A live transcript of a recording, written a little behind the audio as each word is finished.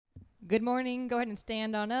Good morning. Go ahead and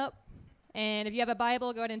stand on up. And if you have a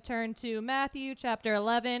Bible, go ahead and turn to Matthew chapter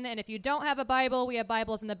 11. And if you don't have a Bible, we have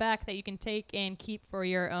Bibles in the back that you can take and keep for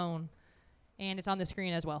your own. And it's on the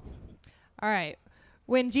screen as well. All right.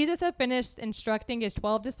 When Jesus had finished instructing his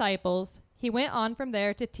 12 disciples, he went on from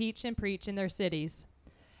there to teach and preach in their cities.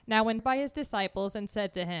 Now went by his disciples and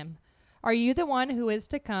said to him, "Are you the one who is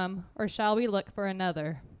to come, or shall we look for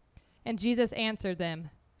another?" And Jesus answered them,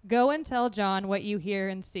 "Go and tell John what you hear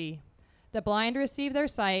and see. The blind receive their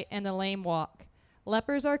sight, and the lame walk.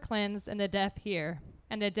 Lepers are cleansed, and the deaf hear.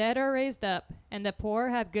 And the dead are raised up, and the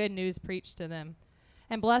poor have good news preached to them.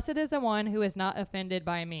 And blessed is the one who is not offended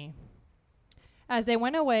by me." As they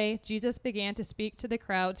went away, Jesus began to speak to the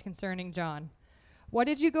crowds concerning John. "What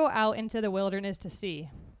did you go out into the wilderness to see?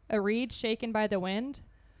 A reed shaken by the wind?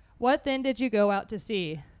 What then did you go out to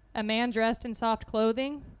see? A man dressed in soft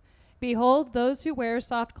clothing? Behold, those who wear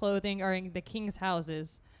soft clothing are in the king's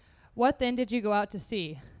houses. What then did you go out to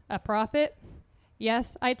see? A prophet?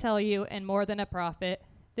 Yes, I tell you, and more than a prophet.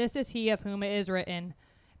 This is he of whom it is written,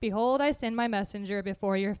 'Behold, I send my messenger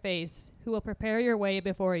before your face, who will prepare your way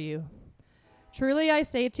before you.' Truly I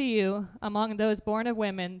say to you, among those born of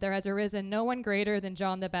women, there has arisen no one greater than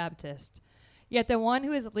John the Baptist. Yet the one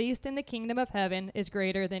who is least in the kingdom of heaven is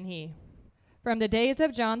greater than he. From the days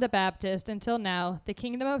of John the Baptist until now, the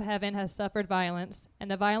kingdom of heaven has suffered violence, and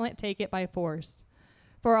the violent take it by force.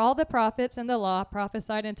 For all the prophets and the law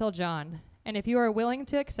prophesied until John, and if you are willing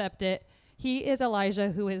to accept it, he is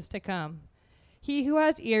Elijah who is to come. He who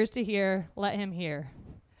has ears to hear, let him hear.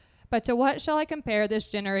 But to what shall I compare this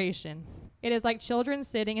generation? It is like children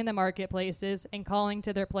sitting in the marketplaces and calling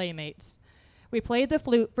to their playmates. We played the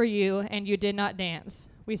flute for you, and you did not dance.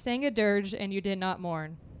 We sang a dirge, and you did not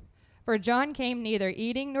mourn. For John came neither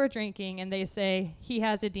eating nor drinking, and they say, he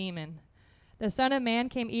has a demon. The Son of Man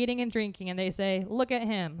came eating and drinking, and they say, look at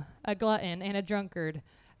him, a glutton and a drunkard,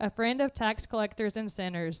 a friend of tax collectors and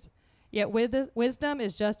sinners. Yet wisdom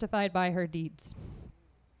is justified by her deeds."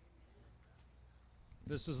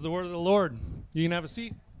 This is the word of the Lord. You can have a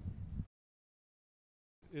seat.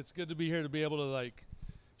 It's good to be here to be able to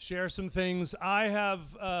share some things.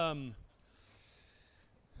 I'm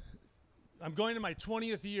going to my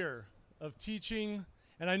 20th year of teaching,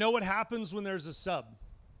 and I know what happens when there's a sub.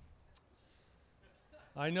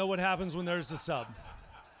 So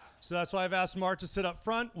that's why I've asked Mark to sit up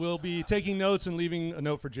front. We'll be taking notes and leaving a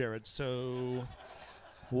note for Jared. So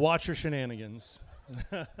watch your shenanigans.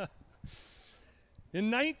 We're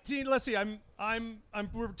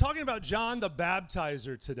talking about John the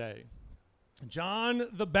Baptizer today. John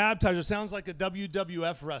the Baptizer sounds like a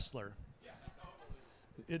WWF wrestler.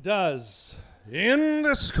 It does. In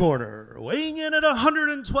this corner, weighing in at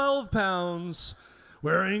 112 pounds,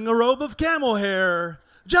 wearing a robe of camel hair,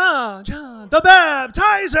 John the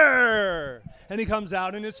Baptizer. And he comes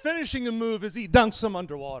out, and his finishing move is he dunks him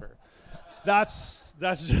underwater. That's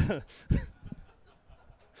that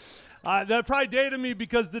probably dated me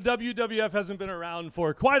because the WWF hasn't been around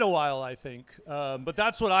for quite a while, I think. But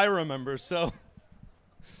that's what I remember. So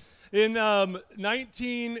in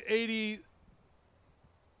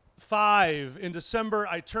 1985, in December,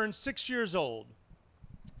 I turned 6 years old.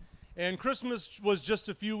 And Christmas was just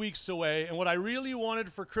a few weeks away, and what I really wanted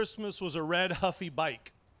for Christmas was a red Huffy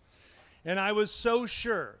bike. And I was so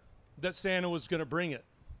sure that Santa was going to bring it.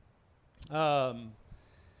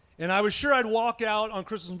 And I was sure I'd walk out on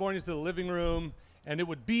Christmas mornings to the living room, and it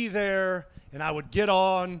would be there, and I would get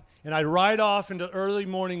on, and I'd ride off into early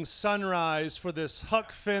morning sunrise for this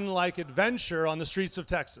Huck Finn-like adventure on the streets of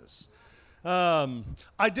Texas.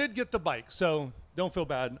 I did get the bike, so don't feel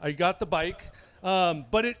bad. I got the bike.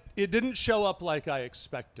 But it didn't show up like I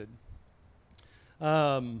expected.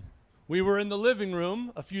 We were in the living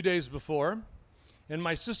room a few days before, and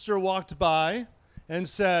my sister walked by and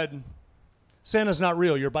said, "Santa's not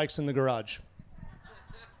real, your bike's in the garage."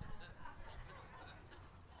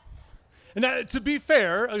 And that, to be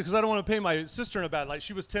fair, because I don't want to paint my sister in a bad light,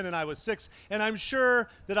 she was 10 and I was 6, and I'm sure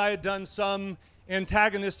that I had done some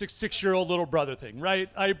antagonistic 6-year-old little brother thing, right?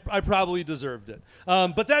 I probably deserved it.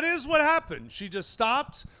 But that is what happened. She just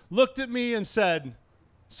stopped, looked at me, and said,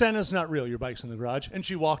 "Santa's not real, your bike's in the garage," and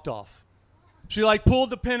she walked off. She pulled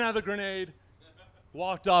the pin out of the grenade,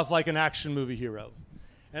 walked off like an action movie hero.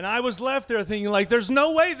 And I was left there thinking, there's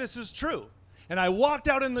no way this is true. And I walked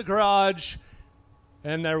out in the garage,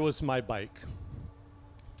 and there was my bike.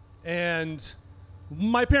 And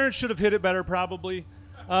my parents should have hid it better, probably.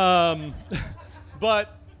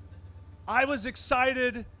 But I was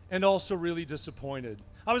excited and also really disappointed.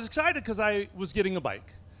 I was excited because I was getting a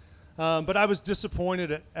bike, but I was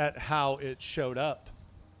disappointed at how it showed up.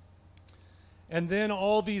 And then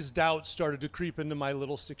all these doubts started to creep into my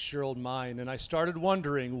little 6-year-old mind, and I started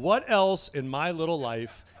wondering what else in my little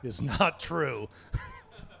life is not true.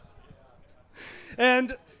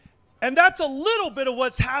 And that's a little bit of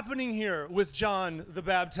what's happening here with John the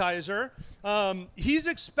Baptizer. He's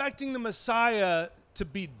expecting the Messiah to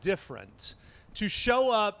be different, to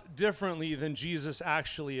show up differently than Jesus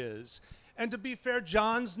actually is. And to be fair,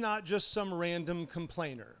 John's not just some random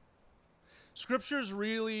complainer. Scripture's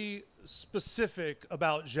really specific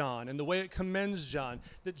about John and the way it commends John,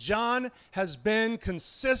 that John has been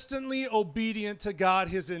consistently obedient to God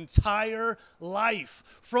his entire life.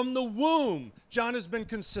 From the womb, John has been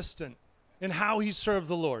consistent in how he served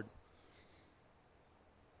the Lord.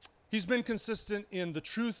 He's been consistent in the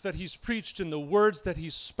truth that he's preached, in the words that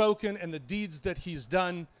he's spoken, and the deeds that he's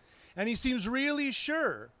done. And he seems really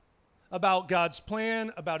sure about God's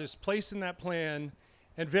plan, about his place in that plan,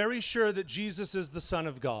 and very sure that Jesus is the Son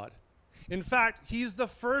of God. In fact, he's the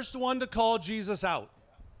first one to call Jesus out.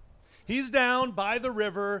 He's down by the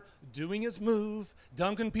river doing his move,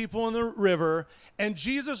 dunking people in the river, and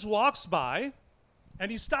Jesus walks by,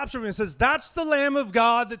 and he stops over and says, "That's the Lamb of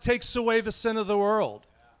God that takes away the sin of the world.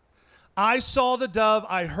 I saw the dove,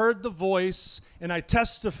 I heard the voice, and I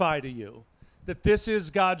testify to you that this is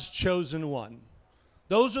God's chosen one."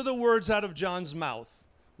 Those are the words out of John's mouth.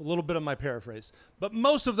 A little bit of my paraphrase. But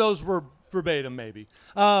most of those were verbatim, maybe.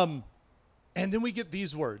 And then we get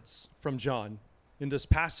these words from John in this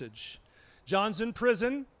passage. John's in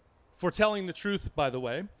prison for telling the truth, by the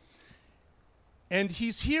way. And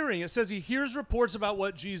he's hearing, it says he hears reports about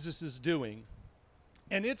what Jesus is doing.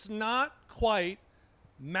 And it's not quite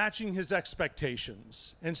matching his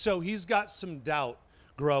expectations. And so he's got some doubt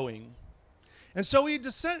growing. And so he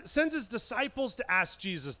sends his disciples to ask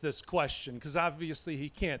Jesus this question, because obviously he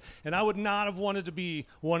can't. And I would not have wanted to be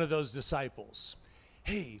one of those disciples.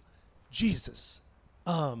 "Hey, Jesus,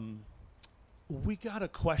 we got a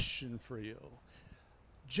question for you.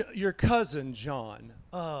 Your cousin, John,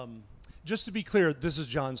 just to be clear, this is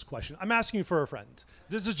John's question. I'm asking for a friend.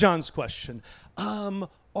 This is John's question.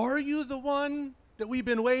 Are you the one that we've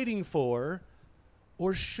been waiting for,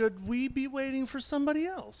 or should we be waiting for somebody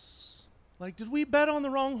else? Like, did we bet on the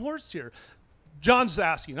wrong horse here?" John's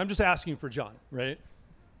asking. I'm just asking for John, right?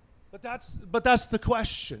 But that's the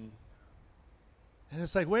question. And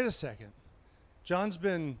it's like, wait a second. John's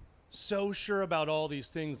been so sure about all these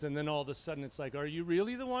things, and then all of a sudden it's like, are you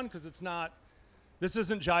really the one? Because this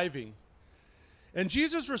isn't jiving. And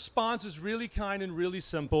Jesus' response is really kind and really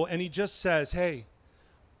simple, and he just says, "Hey,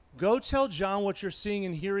 go tell John what you're seeing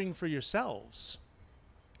and hearing for yourselves.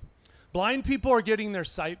 Blind people are getting their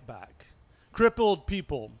sight back. Crippled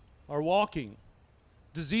people are walking.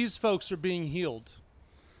 Diseased folks are being healed.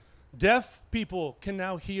 Deaf people can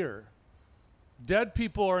now hear. Dead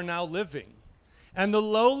people are now living. And the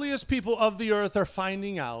lowliest people of the earth are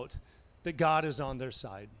finding out that God is on their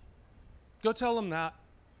side. Go tell them that."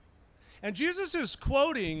 And Jesus is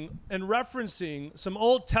quoting and referencing some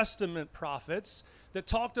Old Testament prophets that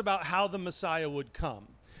talked about how the Messiah would come.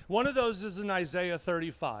 One of those is in Isaiah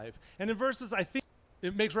 35. And in verses, I think,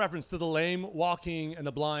 it makes reference to the lame walking and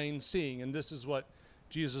the blind seeing, and this is what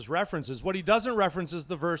Jesus references. What he doesn't reference is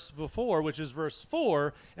the verse before, which is verse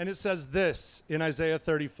 4, and it says this in Isaiah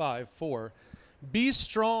 35:4. "Be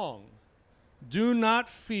strong, do not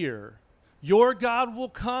fear. Your God will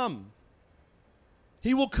come.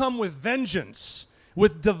 He will come with vengeance.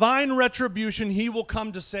 With divine retribution, he will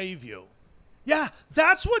come to save you." Yeah,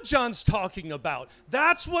 that's what John's talking about.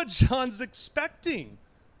 That's what John's expecting.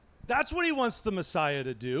 That's what he wants the Messiah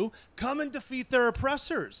to do. Come and defeat their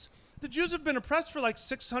oppressors. The Jews have been oppressed for like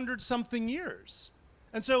 600-something years.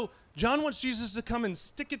 And so John wants Jesus to come and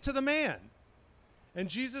stick it to the man. And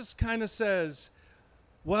Jesus kind of says,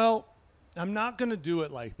 well, I'm not going to do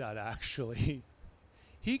it like that, actually.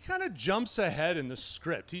 He kind of jumps ahead in the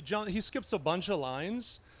script. He skips a bunch of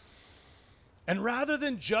lines. And rather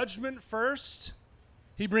than judgment first,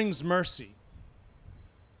 he brings mercy.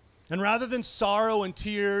 And rather than sorrow and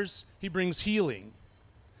tears, he brings healing.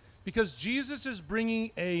 Because Jesus is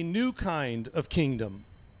bringing a new kind of kingdom.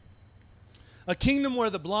 A kingdom where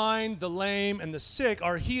the blind, the lame, and the sick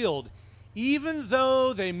are healed, even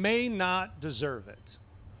though they may not deserve it.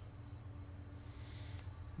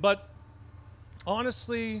 But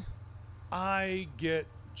honestly, I get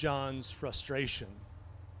John's frustration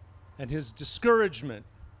and his discouragement.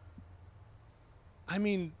 I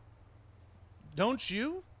mean, don't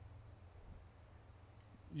you?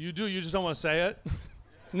 You do, you just don't want to say it?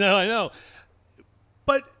 No, I know.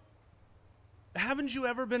 But haven't you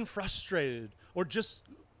ever been frustrated or just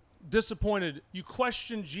disappointed? You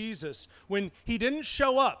questioned Jesus when he didn't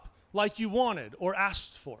show up like you wanted or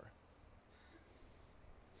asked for.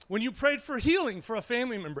 When you prayed for healing for a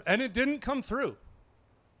family member and it didn't come through.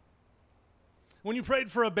 When you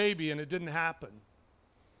prayed for a baby and it didn't happen.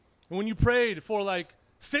 And when you prayed for like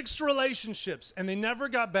fixed relationships and they never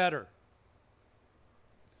got better.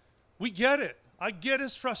 We get it. I get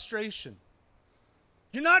his frustration.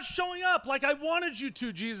 You're not showing up like I wanted you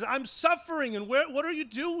to, Jesus. I'm suffering, and what are you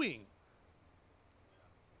doing?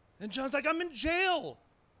 And John's like, I'm in jail,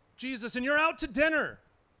 Jesus, and you're out to dinner.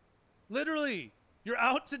 Literally, you're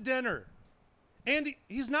out to dinner. And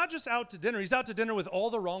he's not just out to dinner. He's out to dinner with all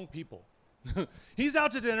the wrong people. He's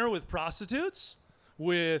out to dinner with prostitutes,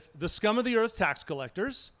 with the scum of the earth tax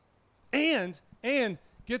collectors, and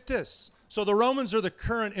get this. So the Romans are the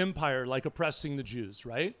current empire, like oppressing the Jews,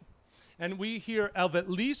 right? And we hear of at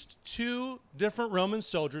least 2 different Roman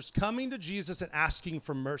soldiers coming to Jesus and asking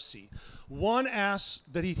for mercy. One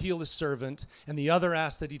asked that he'd heal his servant, and the other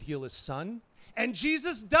asked that he'd heal his son. And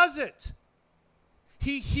Jesus does it.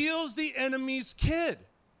 He heals the enemy's kid.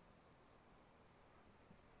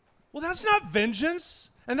 Well, that's not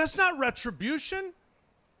vengeance, and that's not retribution.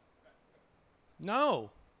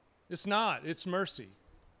 No, it's not. It's mercy.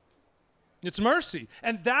 It's mercy.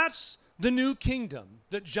 And that's the new kingdom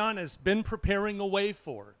that John has been preparing a way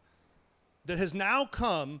for, that has now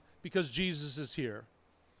come because Jesus is here.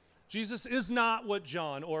 Jesus is not what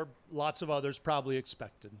John or lots of others probably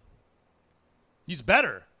expected. He's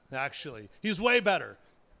better, actually. He's way better.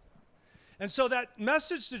 And so that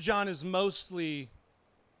message to John is mostly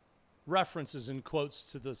references and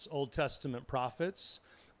quotes to this Old Testament prophets.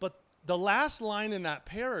 But the last line in that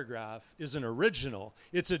paragraph is an original.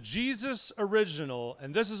 It's a Jesus original.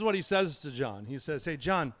 And this is what he says to John. He says, hey,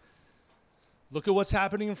 John, look at what's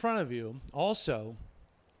happening in front of you. Also,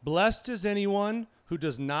 blessed is anyone who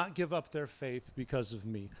does not give up their faith because of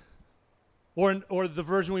me. Or the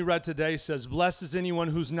version we read today says, blessed is anyone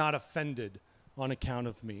who's not offended on account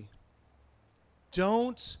of me.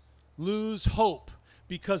 Don't lose hope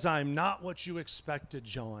because I'm not what you expected,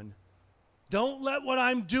 John. Don't let what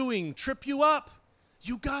I'm doing trip you up.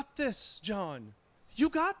 You got this, John. You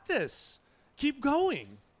got this. Keep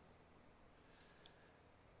going.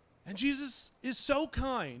 And Jesus is so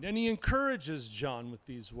kind, and he encourages John with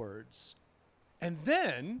these words. And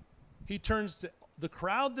then he turns to the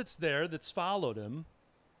crowd that's there, that's followed him,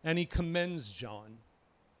 and he commends John.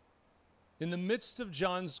 In the midst of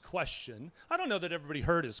John's question, I don't know that everybody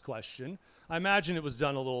heard his question. I imagine it was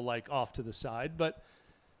done a little like off to the side, but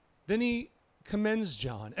then he commends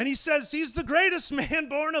John. And he says he's the greatest man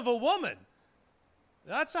born of a woman.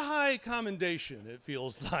 That's a high commendation, it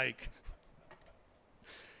feels like.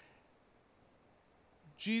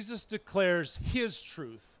 Jesus declares his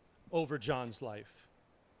truth over John's life.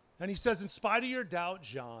 And he says, in spite of your doubt,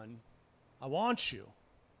 John, I want you.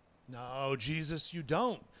 No, Jesus, you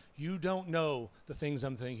don't. You don't know the things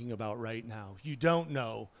I'm thinking about right now. You don't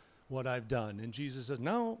know what I've done. And Jesus says,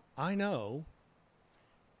 no, I know.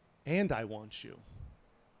 And I want you.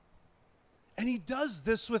 And he does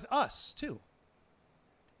this with us too.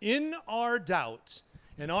 In our doubt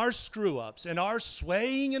and our screw-ups and our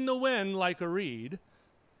swaying in the wind like a reed,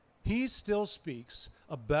 he still speaks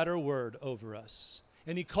a better word over us.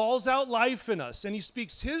 And he calls out life in us, and he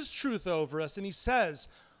speaks his truth over us, and he says,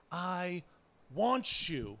 I want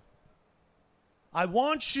you. I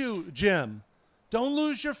want you, Jim. Don't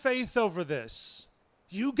lose your faith over this.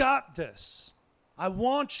 You got this. I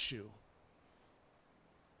want you.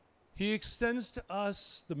 He extends to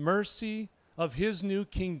us the mercy of his new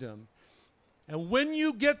kingdom. And when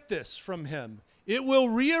you get this from him, it will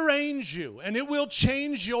rearrange you, and it will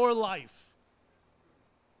change your life.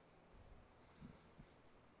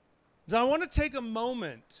 So I want to take a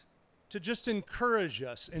moment to just encourage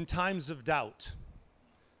us in times of doubt,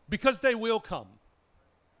 because they will come.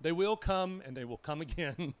 They will come, and they will come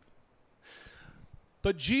again.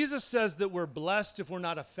 But Jesus says that we're blessed if we're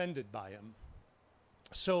not offended by him.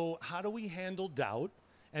 So how do we handle doubt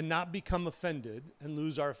and not become offended and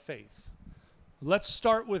lose our faith? Let's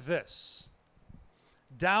start with this.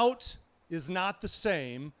 Doubt is not the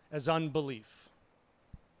same as unbelief.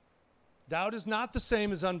 Doubt is not the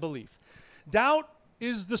same as unbelief. Doubt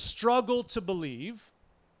is the struggle to believe,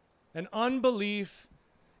 and unbelief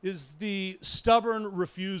is the stubborn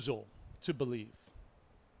refusal to believe.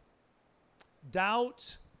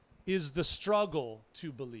 Doubt is the struggle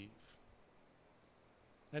to believe,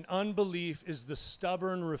 and unbelief is the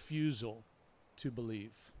stubborn refusal to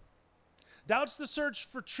believe. Doubt's the search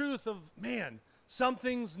for truth of, man,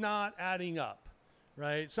 something's not adding up,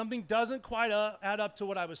 right? Something doesn't quite add up to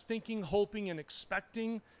what I was thinking, hoping, and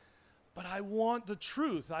expecting, but I want the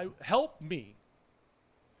truth. Help me.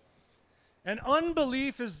 And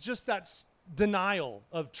unbelief is just that denial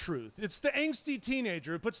of truth. It's the angsty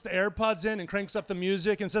teenager who puts the AirPods in and cranks up the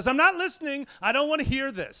music and says, I'm not listening. I don't want to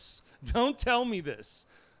hear this. Don't tell me this.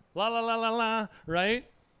 La, la, la, la, la, right?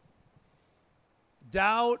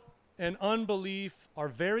 Doubt and unbelief are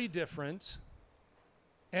very different,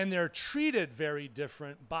 and they're treated very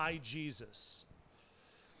different by Jesus.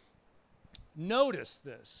 Notice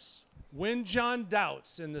this. When John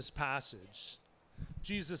doubts in this passage,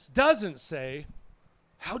 Jesus doesn't say,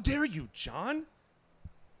 how dare you, John?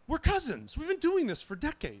 We're cousins. We've been doing this for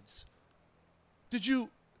decades. Did you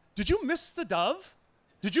miss the dove?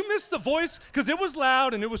 Did you miss the voice? Because it was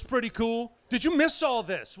loud and it was pretty cool. Did you miss all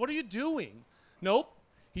this? What are you doing? Nope.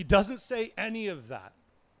 He doesn't say any of that.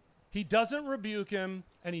 He doesn't rebuke him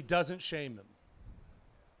and he doesn't shame him.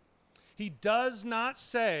 He does not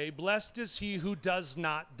say, blessed is he who does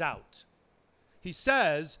not doubt. He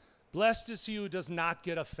says, blessed is he who does not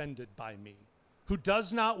get offended by me, who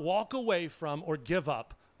does not walk away from or give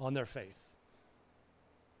up on their faith.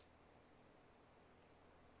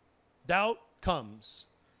 Doubt comes.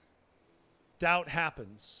 Doubt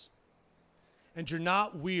happens. And you're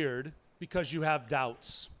not weird because you have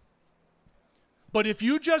doubts. But if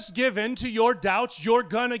you just give in to your doubts, you're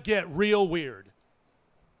going to get real weird.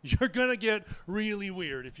 You're going to get really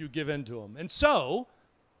weird if you give in to them. And so,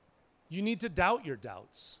 you need to doubt your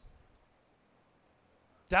doubts.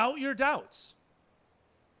 Doubt your doubts.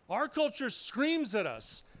 Our culture screams at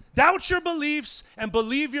us, doubt your beliefs and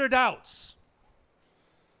believe your doubts.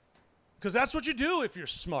 Because that's what you do if you're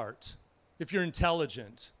smart, if you're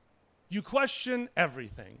intelligent. You question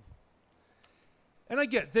everything. And I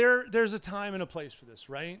get there's a time and a place for this,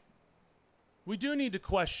 right? We do need to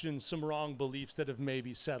question some wrong beliefs that have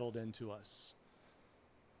maybe settled into us.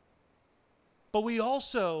 But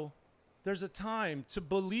there's a time to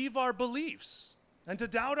believe our beliefs and to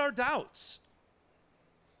doubt our doubts.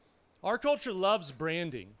 Our culture loves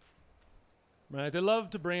branding, right? They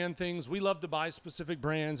love to brand things. We love to buy specific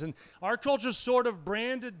brands. And our culture sort of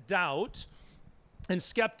branded doubt and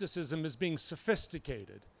skepticism as being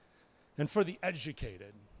sophisticated and for the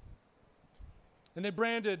educated. And they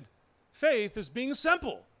branded faith as being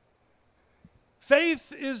simple.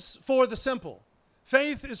 Faith is for the simple.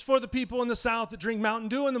 Faith is for the people in the South that drink Mountain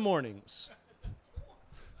Dew in the mornings.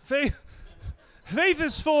 Faith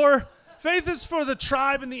is for the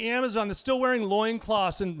tribe in the Amazon that's still wearing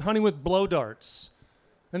loincloths and hunting with blow darts.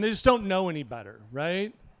 And they just don't know any better,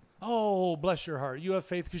 right? Oh, bless your heart. You have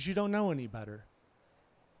faith because you don't know any better.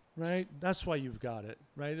 Right? That's why you've got it,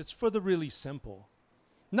 right? It's for the really simple.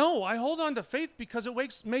 No, I hold on to faith because it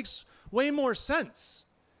makes way more sense.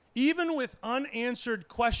 Even with unanswered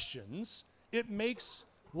questions, it makes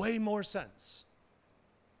way more sense.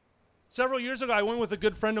 Several years ago, I went with a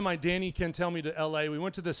good friend of mine, Danny can tell me, to LA. We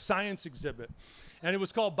went to this science exhibit, and it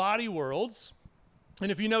was called Body Worlds.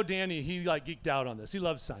 And if you know Danny, he geeked out on this. He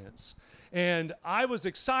loves science. And I was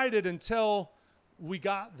excited until we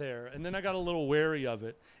got there, and then I got a little wary of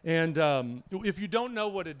it. And if you don't know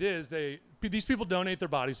what it is, these people donate their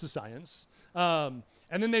bodies to science, and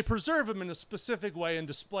then they preserve them in a specific way and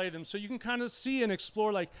display them so you can kind of see and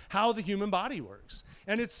explore how the human body works.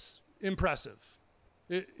 And it's impressive.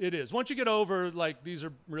 It is. Once you get over these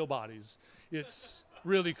are real bodies, it's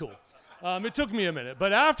really cool. It took me a minute,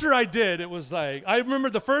 but after I did, it was I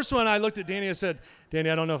remember the first one. I looked at Danny and said,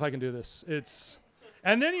 Danny, I don't know if I can do this.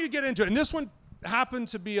 And then you get into it, and this one happened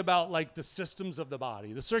to be about the systems of the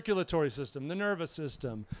body, the circulatory system, the nervous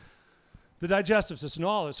system, the digestive system,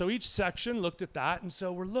 all of it. So each section looked at that, and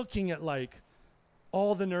so we're looking at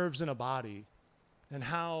all the nerves in a body and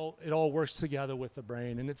how it all works together with the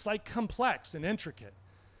brain, and it's complex and intricate.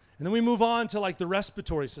 And then we move on to the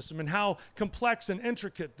respiratory system and how complex and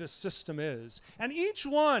intricate this system is. And each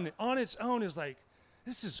one on its own is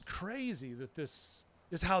this is crazy that this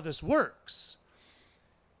is how this works.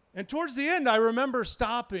 And towards the end, I remember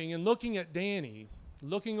stopping and looking at Danny,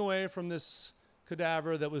 looking away from this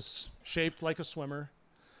cadaver that was shaped like a swimmer.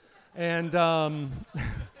 And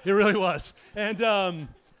it really was. And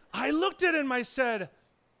I looked at him and I said,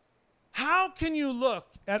 how can you look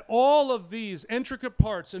at all of these intricate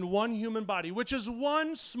parts in one human body, which is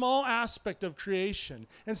one small aspect of creation,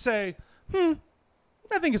 and say, I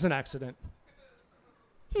think it's an accident.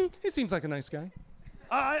 He seems like a nice guy.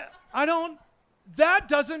 That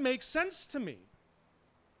doesn't make sense to me.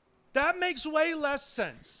 That makes way less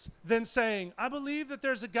sense than saying, I believe that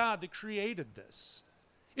there's a God that created this.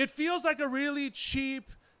 It feels like a really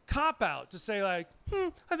cheap cop-out to say I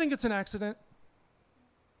think it's an accident.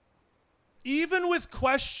 Even with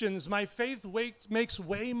questions, my faith makes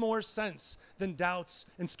way more sense than doubts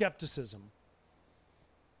and skepticism.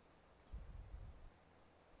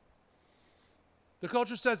 The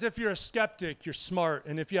culture says if you're a skeptic, you're smart,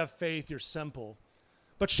 and if you have faith, you're simple.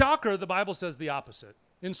 But shocker, the Bible says the opposite.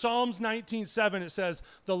 In Psalms 19:7, it says,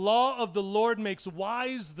 "The law of the Lord makes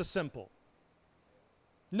wise the simple."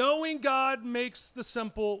 Knowing God makes the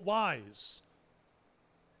simple wise.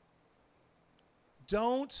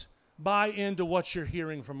 Don't buy into what you're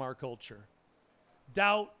hearing from our culture.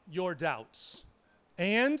 Doubt your doubts.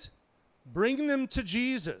 And bring them to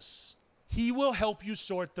Jesus. He will help you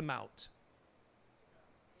sort them out.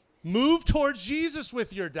 Move towards Jesus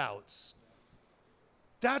with your doubts.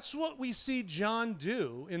 That's what we see John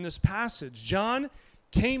do in this passage. John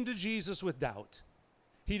came to Jesus with doubt.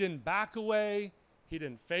 He didn't back away. He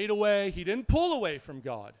didn't fade away. He didn't pull away from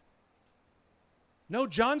God. No,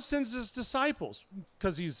 John sends his disciples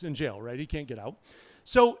because he's in jail, right? He can't get out.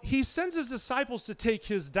 So he sends his disciples to take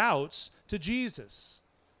his doubts to Jesus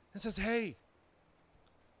and says, hey,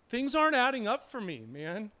 things aren't adding up for me,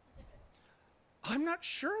 man. I'm not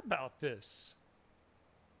sure about this.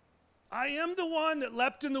 I am the one that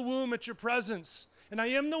leapt in the womb at your presence. And I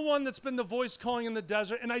am the one that's been the voice calling in the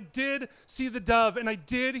desert. And I did see the dove and I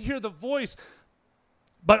did hear the voice.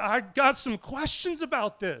 But I got some questions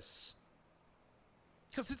about this.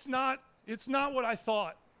 Because it's not what I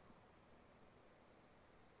thought.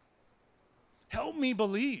 Help me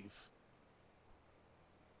believe.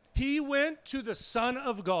 He went to the Son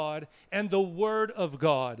of God and the Word of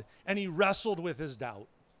God, and he wrestled with his doubt.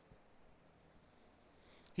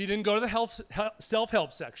 He didn't go to the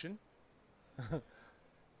self-help section.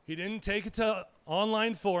 He didn't take it to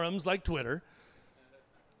online forums like Twitter.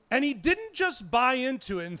 And he didn't just buy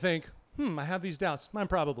into it and think, I have these doubts. I'm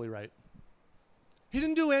probably right. He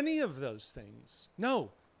didn't do any of those things.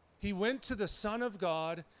 No, he went to the Son of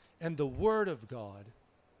God and the Word of God.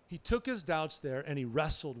 He took his doubts there and he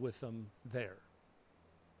wrestled with them there.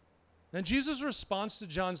 And Jesus' response to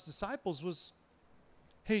John's disciples was,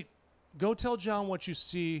 hey, go tell John what you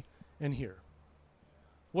see and hear.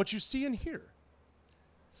 What you see and hear.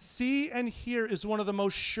 See and hear is one of the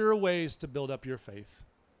most sure ways to build up your faith.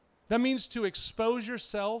 That means to expose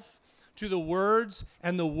yourself to the words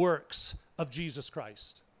and the works of Jesus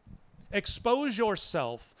Christ. Expose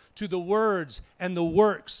yourself to the words and the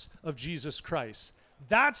works of Jesus Christ.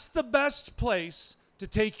 That's the best place to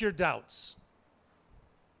take your doubts.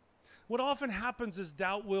 What often happens is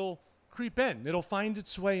doubt will creep in. It'll find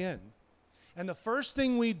its way in. And the first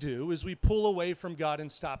thing we do is we pull away from God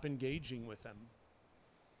and stop engaging with him.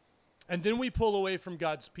 And then we pull away from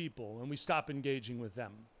God's people and we stop engaging with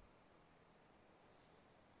them.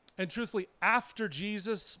 And truthfully, after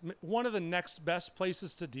Jesus, one of the next best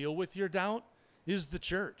places to deal with your doubt is the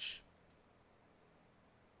church.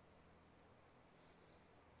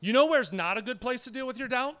 You know where's not a good place to deal with your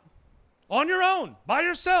doubt? On your own, by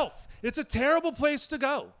yourself. It's a terrible place to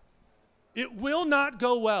go. It will not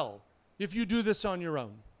go well if you do this on your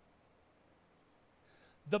own.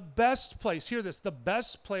 The best place, hear this, the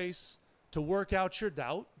best place to work out your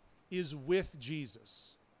doubt is with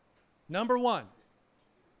Jesus. Number one,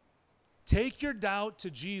 take your doubt to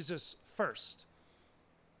Jesus first,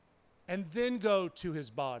 and then go to his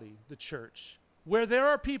body, the church, where there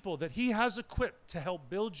are people that he has equipped to help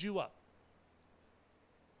build you up.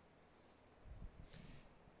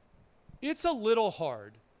 It's a little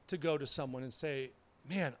hard to go to someone and say,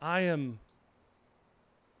 man, I am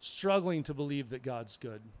struggling to believe that God's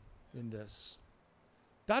good in this.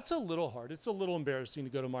 That's a little hard. It's a little embarrassing to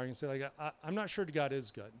go to Mark and say, I'm not sure God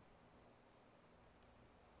is good.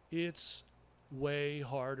 It's way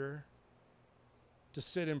harder to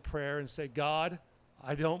sit in prayer and say, God,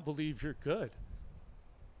 I don't believe you're good.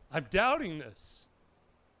 I'm doubting this.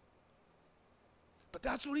 But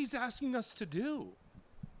that's what he's asking us to do.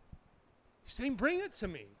 He's saying, bring it to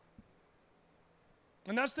me.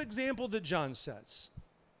 And that's the example that John sets.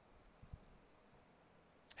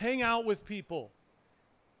 Hang out with people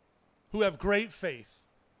who have great faith.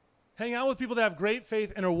 Hang out with people that have great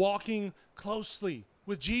faith and are walking closely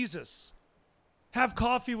with Jesus. Have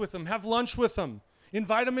coffee with them. Have lunch with them.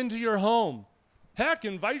 Invite them into your home. Heck,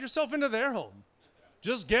 invite yourself into their home.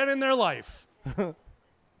 Just get in their life.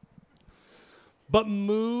 But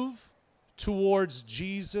move towards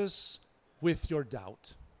Jesus with your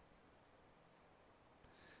doubt.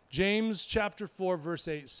 James chapter 4, verse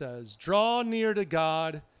 8 says, draw near to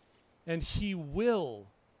God, and he will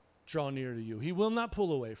draw near to you. He will not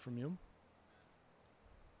pull away from you.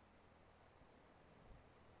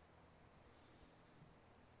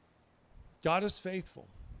 God is faithful.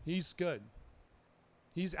 He's good.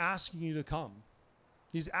 He's asking you to come.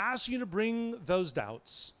 He's asking you to bring those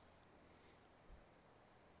doubts.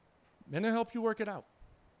 And he'll help you work it out.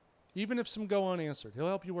 Even if some go unanswered, he'll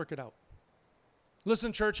help you work it out.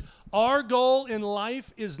 Listen, church, our goal in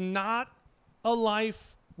life is not a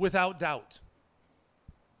life without doubt.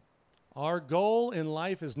 Our goal in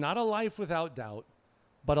life is not a life without doubt,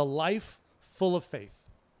 but a life full of faith.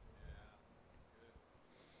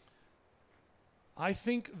 I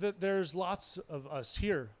think that there's lots of us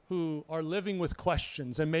here who are living with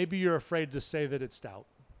questions, and maybe you're afraid to say that it's doubt,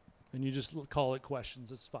 and you just call it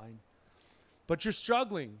questions. It's fine. But you're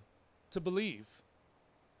struggling to believe.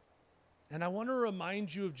 And I want to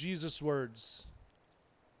remind you of Jesus' words.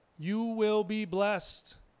 You will be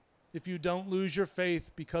blessed if you don't lose your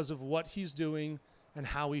faith because of what he's doing and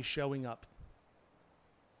how he's showing up.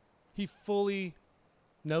 He fully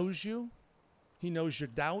knows you. He knows your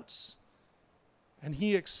doubts. And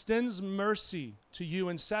he extends mercy to you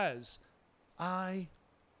and says, I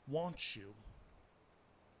want you.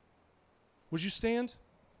 Would you stand?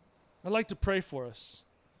 I'd like to pray for us.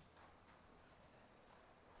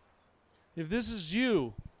 If this is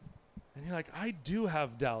you, and you're like, I do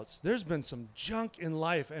have doubts. There's been some junk in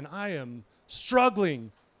life, and I am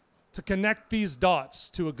struggling to connect these dots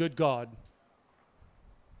to a good God.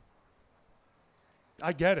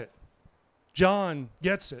 I get it. John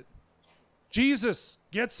gets it. Jesus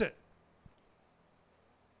gets it.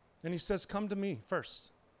 And he says, come to me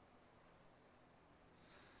first.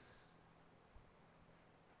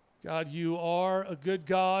 God, you are a good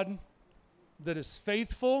God that is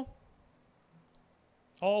faithful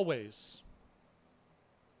always.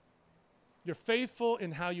 You're faithful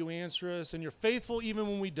in how you answer us, and you're faithful even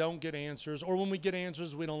when we don't get answers, or when we get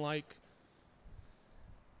answers we don't like.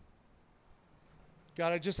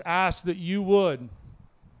 God, I just ask that you would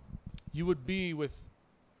be with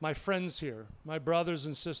my friends here, my brothers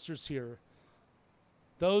and sisters here,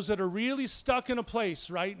 those that are really stuck in a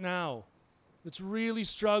place right now that's really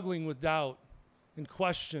struggling with doubt and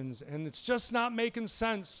questions, and it's just not making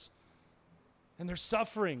sense, and they're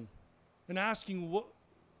suffering and asking,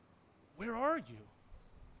 where are you?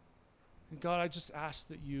 And God, I just ask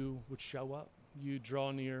that you would show up, you draw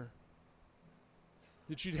near,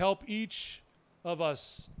 that you'd help each of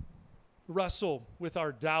us wrestle with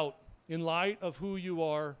our doubt in light of who you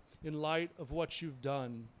are, in light of what you've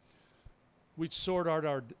done. We'd sort out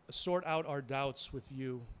our doubts with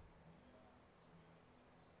you.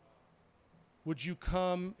 Would you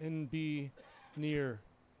come and be near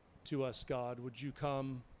to us, God? Would you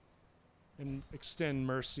come and extend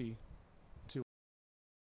mercy